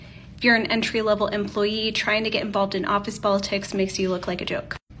If you're an entry-level employee, trying to get involved in office politics makes you look like a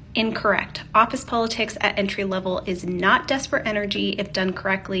joke. Incorrect. Office politics at entry level is not desperate energy if done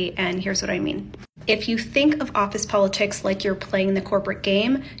correctly, and here's what I mean. If you think of office politics like you're playing the corporate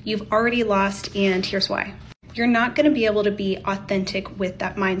game, you've already lost, and here's why. You're not going to be able to be authentic with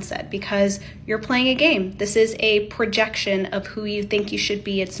that mindset because you're playing a game. This is a projection of who you think you should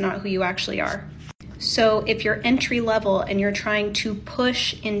be. It's not who you actually are. So if you're entry level and you're trying to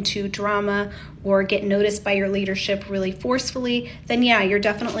push into drama or get noticed by your leadership really forcefully, then yeah, you're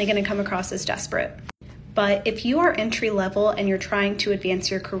definitely going to come across as desperate. But if you are entry level and you're trying to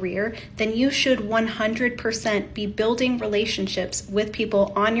advance your career, then you should 100% be building relationships with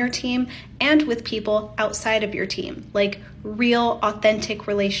people on your team and with people outside of your team, like real authentic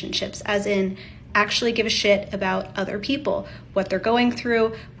relationships, as in actually give a shit about other people, what they're going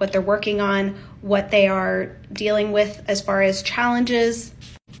through, what they're working on, what they are dealing with as far as challenges.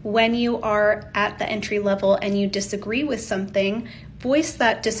 When you are at the entry level and you disagree with something, voice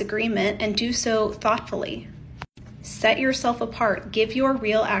that disagreement and do so thoughtfully. Set yourself apart, give your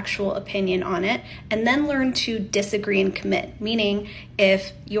real actual opinion on it, and then learn to disagree and commit. Meaning,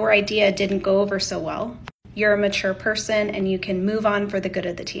 if your idea didn't go over so well, you're a mature person and you can move on for the good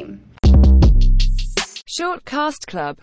of the team. Short Cast Club